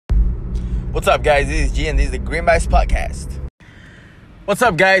What's up, guys? This is G, and this is the Green Bites Podcast. What's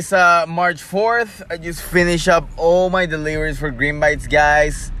up, guys? March 4th, I just finished up all my deliveries for Green Bites,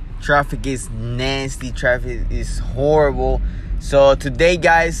 guys. Traffic is nasty. Traffic is horrible. So today,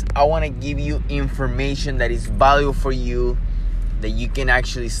 guys, I want to give you information that is valuable for you, that you can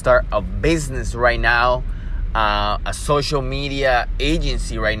actually start a business right now, a social media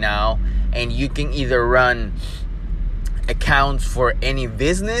agency right now, and you can either run accounts for any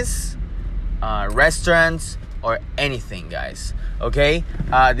business, restaurants, or anything, guys. Okay,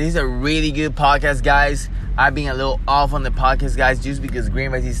 this is a really good podcast, guys. I've been a little off on the podcast, guys, just because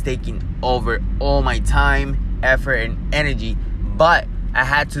Green Bites is taking over all my time, effort, and energy. But I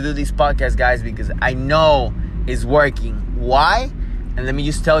had to do this podcast, guys, because I know it's working. Why? And let me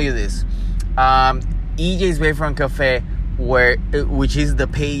just tell you this. EJ's Bayfront Cafe, which is the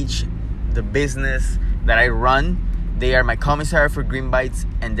page, the business that I run. They are my commissary for Green Bites,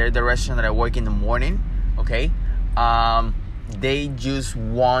 and they're the restaurant that I work in the morning. Okay, they just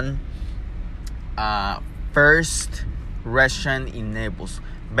won first restaurant in Naples,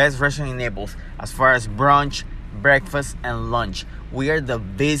 best restaurant in Naples as far as brunch, breakfast, and lunch. We are the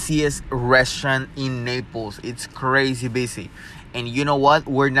busiest restaurant in Naples. It's crazy busy, and you know what?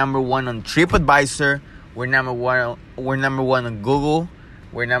 We're number one on TripAdvisor. We're number one on Google.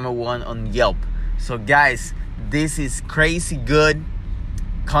 We're number one on Yelp. So, guys, this is crazy good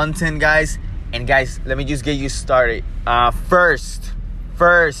content, guys. And guys, let me just get you started. First,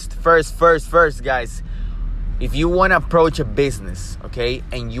 guys, if you want to approach a business, okay,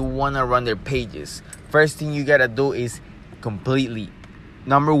 and you want to run their pages, first thing you got to do is completely,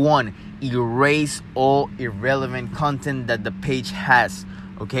 number one, erase all irrelevant content that the page has,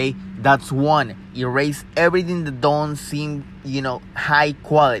 okay? That's one. Erase everything that don't seem, high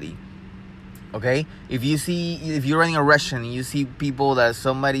quality. Okay, if you're running a restaurant and you see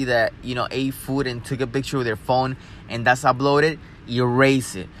somebody that ate food and took a picture with their phone and that's uploaded,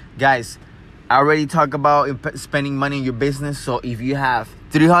 erase it. Guys, I already talked about spending money in your business. So if you have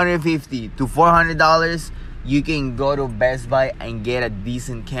 $350 to $400, you can go to Best Buy and get a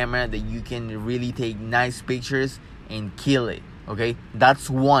decent camera that you can really take nice pictures and kill it. Okay, that's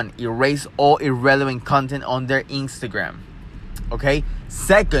one. Erase all irrelevant content on their Instagram. Okay,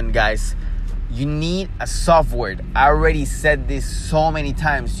 second, guys, you need a software. I already said this so many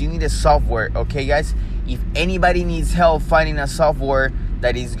times. You need a software, okay, guys? If anybody needs help finding a software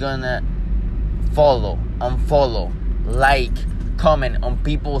that is gonna follow, unfollow, like, comment on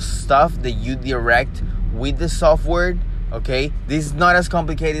people's stuff that you direct with the software, okay? This is not as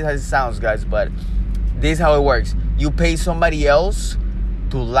complicated as it sounds, guys, but this is how it works. You pay somebody else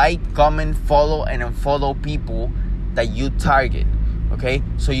to like, comment, follow, and unfollow people that you target, okay?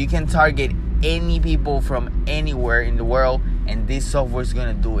 So you can target any people from anywhere in the world, and this software is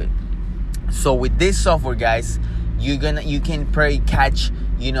gonna do it. So with this software, guys, you can probably catch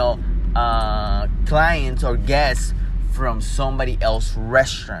clients or guests from somebody else's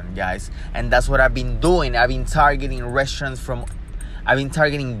restaurant, guys, and that's what I've been doing. I've been targeting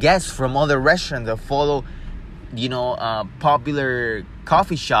guests from other restaurants that follow popular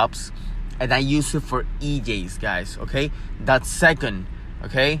coffee shops, and I use it for EJs, guys. Okay, that's second.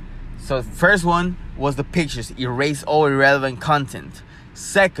 Okay, so first one was the pictures. Erase all irrelevant content.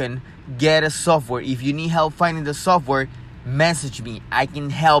 Second, get a software. If you need help finding the software, message me. I can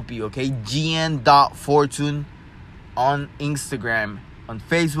help you, okay? gn.fortune on Instagram, on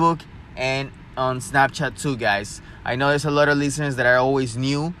Facebook, and on Snapchat too, guys. I know there's a lot of listeners that are always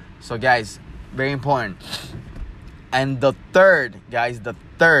new. So, guys, very important. And the third, guys,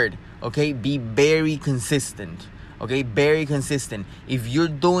 okay, be very consistent. Okay, very consistent. If you're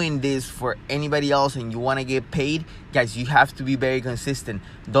doing this for anybody else and you want to get paid, guys, you have to be very consistent.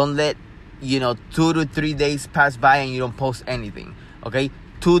 Don't let 2 to 3 days pass by and you don't post anything. Okay,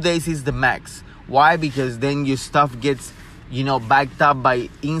 2 days is the max. Why? Because then your stuff gets backed up by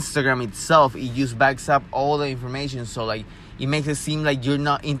Instagram itself. It just backs up all the information, so it makes it seem like you're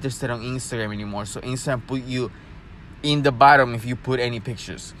not interested on Instagram anymore. So Instagram put you in the bottom if you put any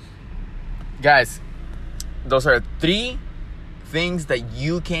pictures. Guys, those are 3 things that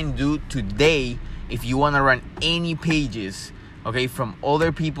you can do today if you want to run any pages, okay, from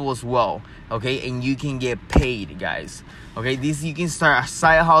other people as well, okay, and you can get paid, guys. Okay, you can start a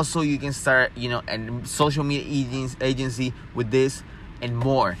side hustle, you can start, a social media agency with this and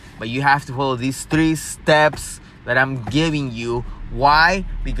more. But you have to follow these 3 steps that I'm giving you. Why?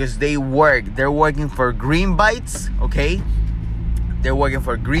 Because they work. They're working for Green Bites, okay? They're working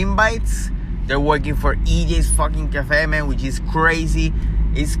for Green Bites. They're working for EJ's fucking Cafe, man, which is crazy.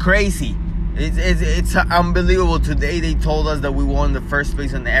 It's crazy. It's unbelievable. Today they told us that we won the first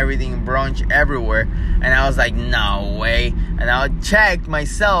place on everything brunch everywhere, and I was like, no way. And I checked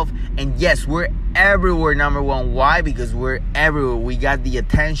myself, and yes, we're everywhere number one. Why? Because we're everywhere. We got the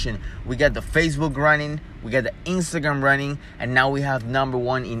attention, we got the Facebook running, we got the Instagram running, and now we have number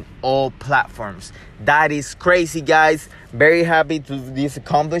one in all platforms. That is crazy, guys. Very happy to this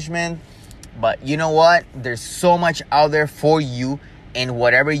accomplishment. But you know what? There's so much out there for you. And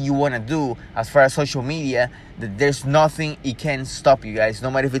whatever you want to do as far as social media, that there's nothing it can stop you, guys. No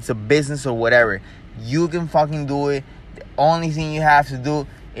matter if it's a business or whatever, you can fucking do it. The only thing you have to do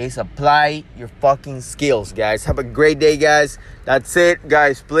is apply your fucking skills, guys. Have a great day, guys. That's it,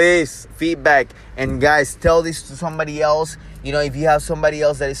 guys. Please, feedback. And guys, tell this to somebody else. You know, if you have somebody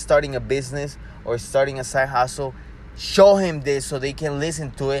else that is starting a business or starting a side hustle, show him this so they can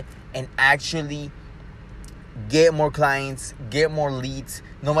listen to it and actually get more clients, get more leads.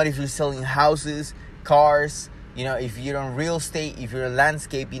 No matter if you're selling houses, cars, you know, if you're in real estate, if you're in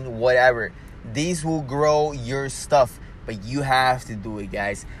landscaping, whatever. These will grow your stuff, but you have to do it,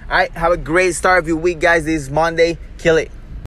 guys. All right, have a great start of your week, guys. This is Monday. Kill it.